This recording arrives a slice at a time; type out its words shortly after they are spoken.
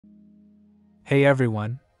Hey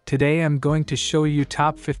everyone, today I'm going to show you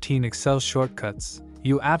top 15 Excel shortcuts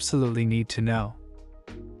you absolutely need to know.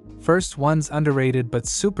 First one's underrated but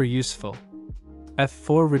super useful.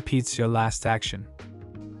 F4 repeats your last action.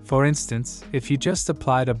 For instance, if you just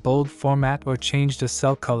applied a bold format or changed a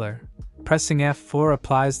cell color, pressing F4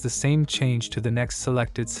 applies the same change to the next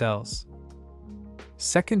selected cells.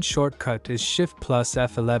 Second shortcut is Shift plus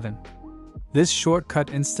F11. This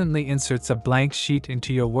shortcut instantly inserts a blank sheet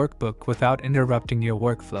into your workbook without interrupting your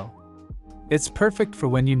workflow. It's perfect for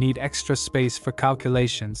when you need extra space for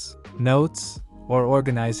calculations, notes, or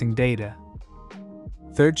organizing data.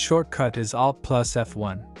 Third shortcut is Alt plus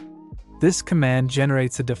F1. This command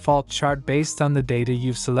generates a default chart based on the data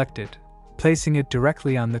you've selected, placing it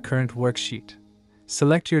directly on the current worksheet.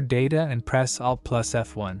 Select your data and press Alt plus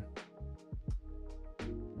F1.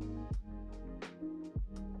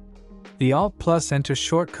 The Alt plus Enter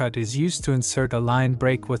shortcut is used to insert a line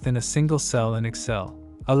break within a single cell in Excel,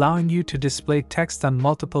 allowing you to display text on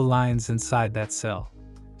multiple lines inside that cell.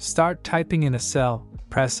 Start typing in a cell,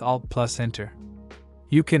 press Alt plus Enter.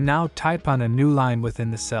 You can now type on a new line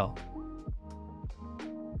within the cell.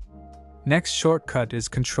 Next shortcut is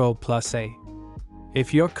Ctrl plus A.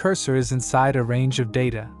 If your cursor is inside a range of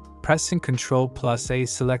data, pressing Ctrl plus A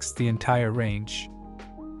selects the entire range.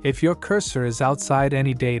 If your cursor is outside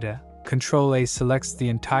any data, Ctrl A selects the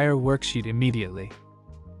entire worksheet immediately.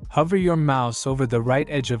 Hover your mouse over the right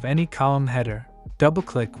edge of any column header,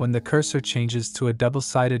 double-click when the cursor changes to a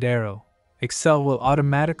double-sided arrow. Excel will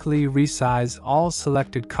automatically resize all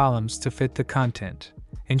selected columns to fit the content,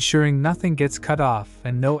 ensuring nothing gets cut off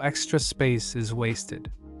and no extra space is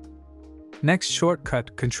wasted. Next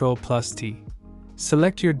shortcut, Ctrl plus T.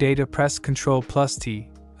 Select your data, press Ctrl plus T.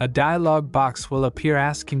 A dialog box will appear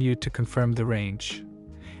asking you to confirm the range.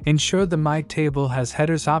 Ensure the My Table has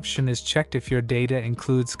headers option is checked if your data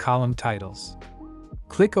includes column titles.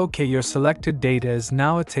 Click OK. Your selected data is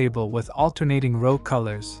now a table with alternating row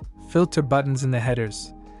colors, filter buttons in the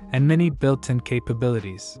headers, and many built-in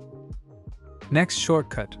capabilities. Next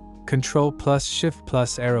shortcut, Ctrl plus Shift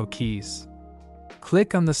plus Arrow Keys.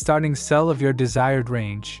 Click on the starting cell of your desired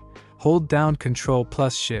range, hold down Ctrl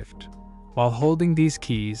plus Shift. While holding these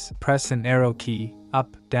keys, press an arrow key,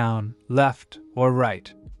 up, down, left, or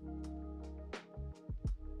right.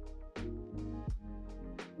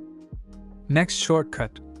 Next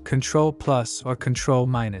shortcut, Ctrl plus or Ctrl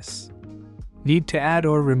minus. Need to add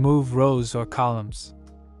or remove rows or columns.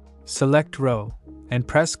 Select row, and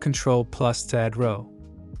press Ctrl plus to add row.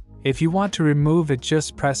 If you want to remove it,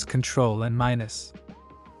 just press Ctrl and minus.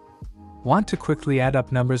 Want to quickly add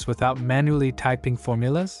up numbers without manually typing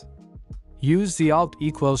formulas? Use the Alt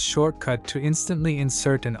equals shortcut to instantly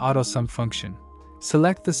insert an autosum function.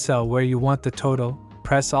 Select the cell where you want the total,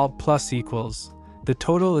 press Alt plus equals. The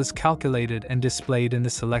total is calculated and displayed in the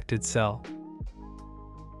selected cell.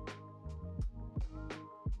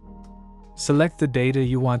 Select the data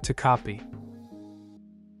you want to copy.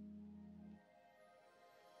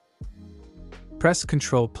 Press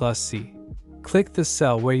Ctrl plus C. Click the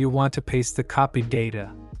cell where you want to paste the copied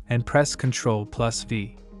data, and press Ctrl plus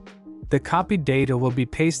V. The copied data will be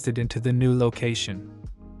pasted into the new location.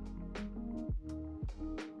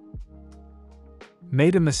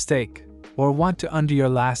 Made a mistake, or want to undo your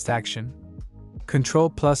last action?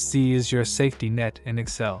 Ctrl plus Z is your safety net in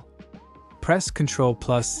Excel. Press Ctrl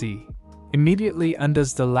plus Z. Immediately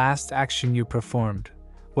undoes the last action you performed,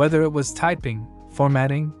 whether it was typing,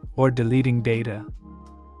 formatting, or deleting data.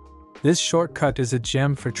 This shortcut is a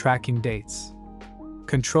gem for tracking dates.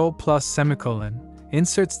 Ctrl plus semicolon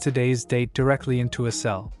inserts today's date directly into a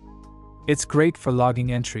cell. It's great for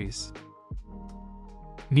logging entries.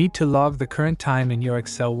 Need to log the current time in your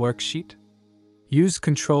Excel worksheet? Use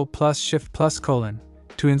Ctrl plus Shift plus colon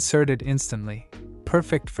to insert it instantly.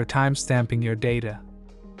 Perfect for timestamping your data.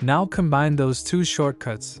 Now combine those two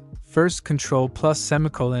shortcuts. First Ctrl plus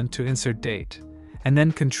semicolon to insert date, and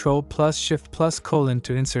then Ctrl plus Shift plus colon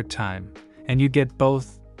to insert time, and you get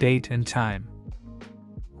both date and time.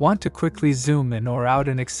 Want to quickly zoom in or out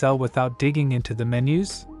in Excel without digging into the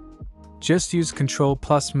menus? Just use Ctrl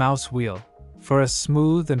plus mouse wheel for a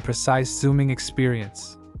smooth and precise zooming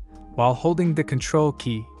experience. While holding the Ctrl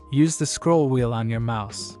key, use the scroll wheel on your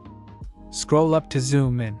mouse. Scroll up to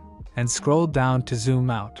zoom in, and scroll down to zoom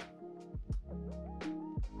out.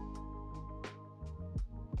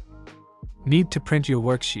 Need to print your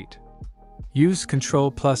worksheet? Use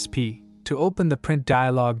Ctrl plus P to open the print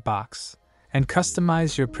dialog box and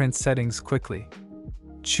customize your print settings quickly.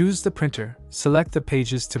 Choose the printer, select the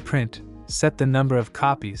pages to print, set the number of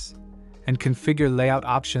copies, and configure layout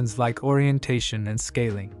options like orientation and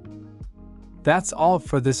scaling. That's all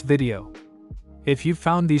for this video. If you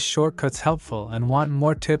found these shortcuts helpful and want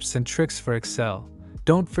more tips and tricks for Excel,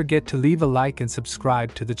 don't forget to leave a like and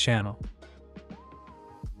subscribe to the channel.